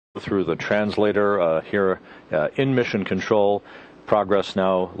through the translator here in Mission Control. Progress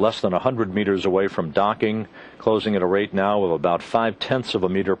now less than 100 meters away from docking, closing at a rate now of about 0.5 of a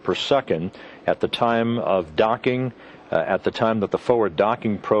meter per second. At the time of docking, at the time that the forward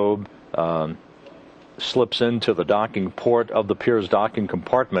docking probe slips into the docking port of the Pirs docking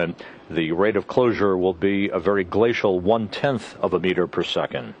compartment, the rate of closure will be a very glacial 1/10 of a meter per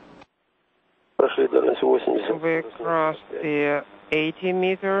second. We crossed the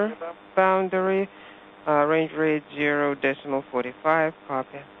 80-meter boundary. Range rate 0.45.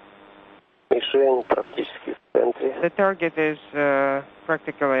 Copy. The target is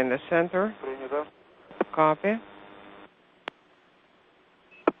practically in the center. Copy.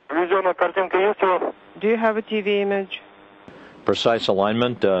 Do you have a TV image? Precise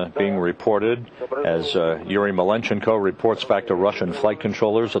alignment being reported as Yuri Malenchenko reports back to Russian flight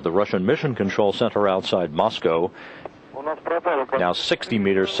controllers at the Russian Mission Control Center outside Moscow. Now 60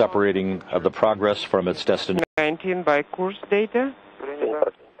 meters separating the progress from its destination. 19 by course data.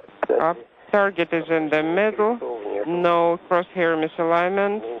 Target is in the middle. No crosshair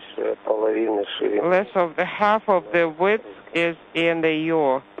misalignment. Less of the half of the width is in the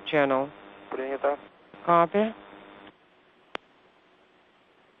yaw channel. Copy.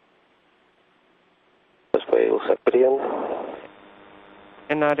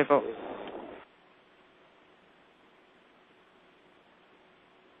 Inaudible.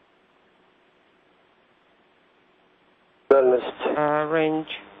 Range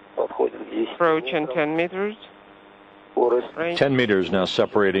approaching 10 meters. 10 meters now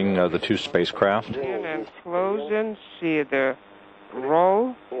separating the two spacecraft. And close in, see the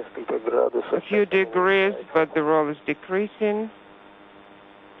roll. A few degrees, but the roll is decreasing.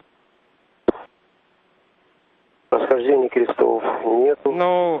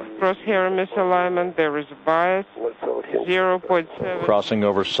 No crosshair misalignment, there is bias. 0.7. Crossing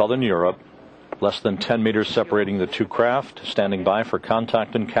over southern Europe. Less than 10 meters separating the two craft, standing by for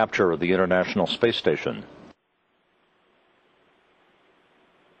contact and capture of the International Space Station.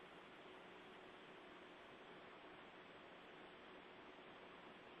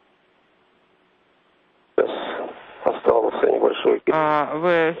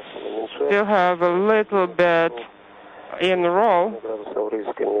 We still have a little bit in roll.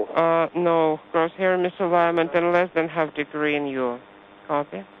 No crosshair misalignment and less than half degree in yaw.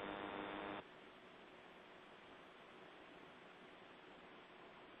 Copy.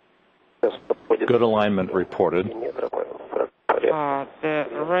 Good alignment reported.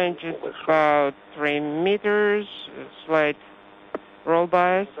 The range is about 3 meters, slight roll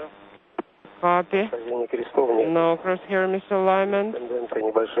bias. Copy. No crosshair misalignment.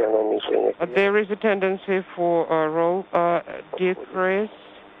 There is a tendency for a roll decrease.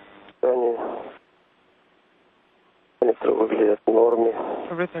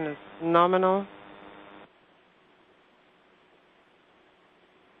 Everything is nominal.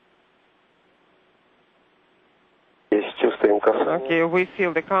 Okay, we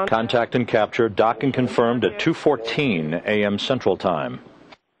feel the contact and capture. Docking confirmed at 2:14 a.m. Central Time.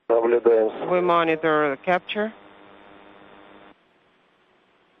 We monitor the capture.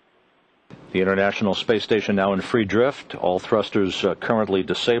 The International Space Station now in free drift. All thrusters currently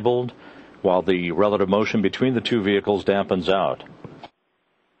disabled, while the relative motion between the two vehicles dampens out.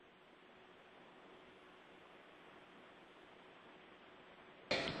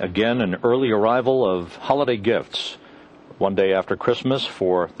 Again, an early arrival of holiday gifts. One day after Christmas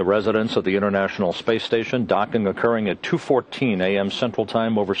for the residents of the International Space Station, docking occurring at 2:14 a.m. Central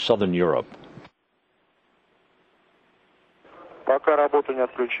Time over southern Europe.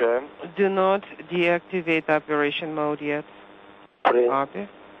 Do not deactivate operation mode yet. Copy.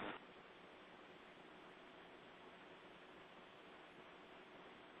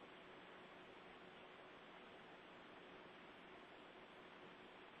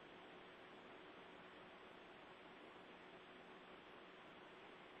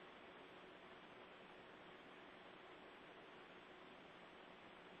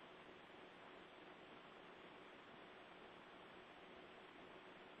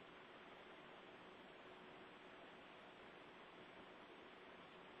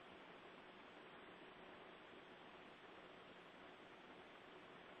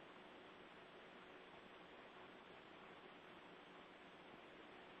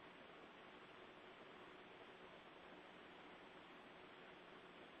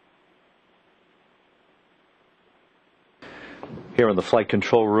 Here in the flight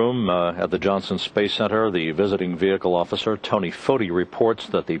control room at the Johnson Space Center, the visiting vehicle officer, Tony Foti, reports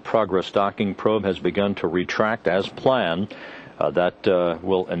that the Progress docking probe has begun to retract as planned. That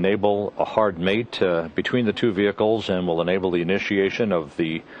will enable a hard mate between the two vehicles and will enable the initiation of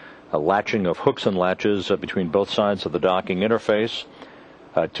the latching of hooks and latches between both sides of the docking interface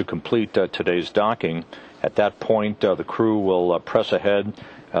to complete today's docking. At that point, the crew will press ahead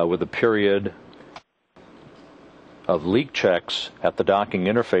with a period of leak checks at the docking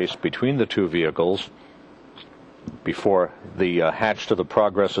interface between the two vehicles before the hatch to the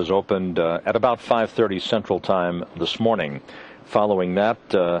Progress is opened at about 5:30 Central Time this morning. Following that,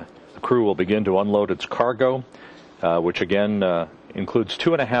 the crew will begin to unload its cargo, which again includes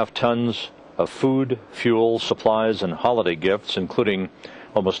 2.5 tons of food, fuel, supplies, and holiday gifts, including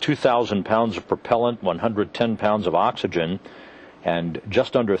almost 2,000 pounds of propellant, 110 pounds of oxygen, and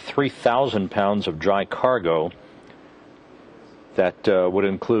just under 3,000 pounds of dry cargo. That would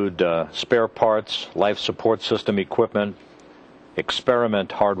include spare parts, life support system equipment,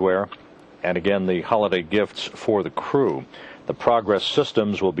 experiment hardware, and again the holiday gifts for the crew. The Progress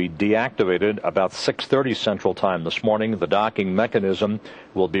systems will be deactivated about 6:30 Central Time this morning. The docking mechanism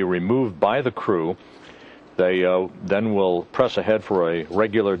will be removed by the crew. They then will press ahead for a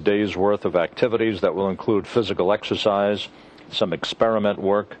regular day's worth of activities that will include physical exercise, some experiment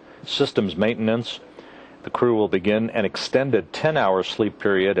work, systems maintenance. The crew will begin an extended 10-hour sleep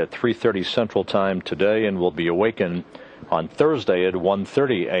period at 3:30 Central Time today and will be awakened on Thursday at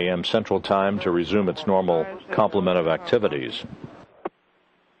 1:30 a.m. Central Time to resume its normal complement of activities.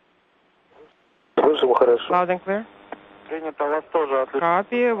 Loud and clear.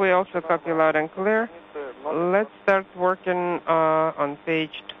 Copy. We also copy loud and clear. Let's start working on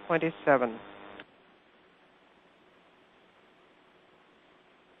page 27.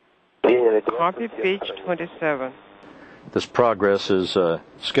 Copy page 27. This Progress is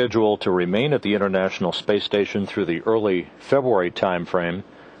scheduled to remain at the International Space Station through the early February time frame.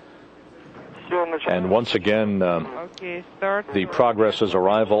 And once again, the Progress's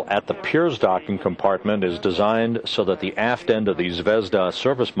arrival at the Pirs docking compartment is designed so that the aft end of the Zvezda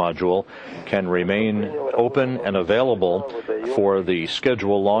service module can remain open and available for the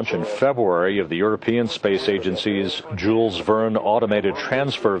scheduled launch in February of the European Space Agency's Jules Verne automated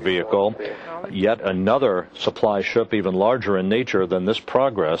transfer vehicle, yet another supply ship even larger in nature than this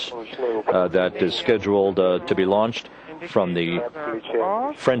Progress that is scheduled to be launched from the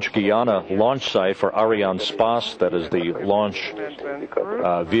French Guiana launch site for Arianespace, that is the launch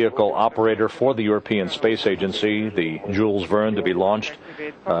vehicle operator for the European Space Agency, the Jules Verne, to be launched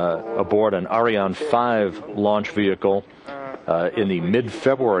aboard an Ariane 5 launch vehicle in the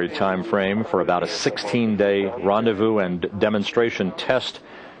mid-February time frame for about a 16-day rendezvous and demonstration test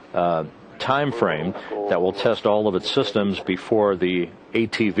time frame that will test all of its systems before the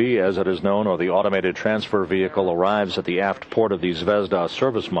ATV, as it is known, or the automated transfer vehicle, arrives at the aft port of the Zvezda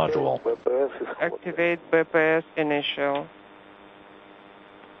service module. Activate BPS initial.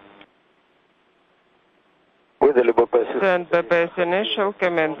 Send BPS initial,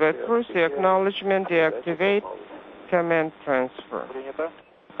 command with cruise, acknowledgement, deactivate, command transfer.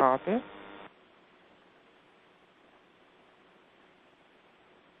 Copy.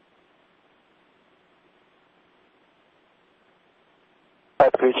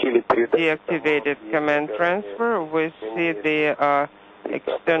 Deactivated command transfer. We see the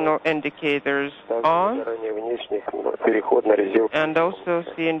external indicators on and also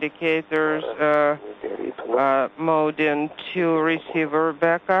see indicators mode into receiver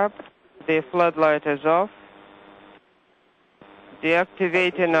backup. The floodlight is off.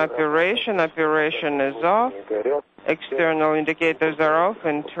 Deactivating operation. Operation is off. External indicators are off.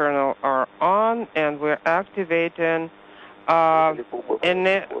 Internal are on, and we're activating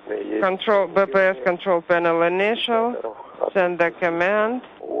BPS control panel initial. Send the command.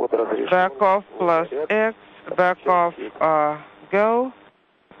 Back off plus X. Back off. Go.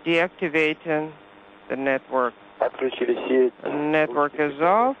 Deactivating the network. Network is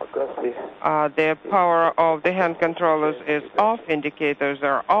off. The power of the hand controllers is off. Indicators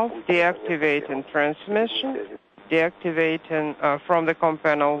are off. Deactivating transmission. Deactivating from the COM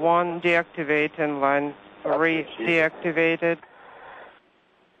panel 1. Deactivating line 3. Deactivated.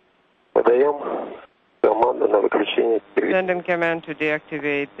 Sending command to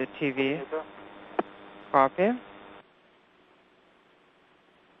deactivate the TV. Copy.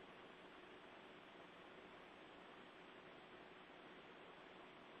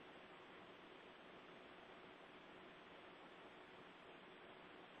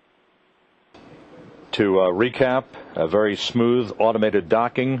 To recap, a very smooth automated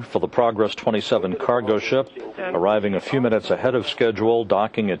docking for the Progress 27 cargo ship, arriving a few minutes ahead of schedule,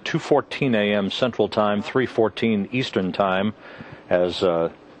 docking at 2:14 a.m. Central Time, 3:14 Eastern Time, as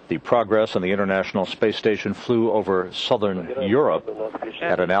the The Progress and the International Space Station flew over southern Europe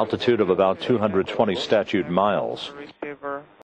at an altitude of about 220 statute miles.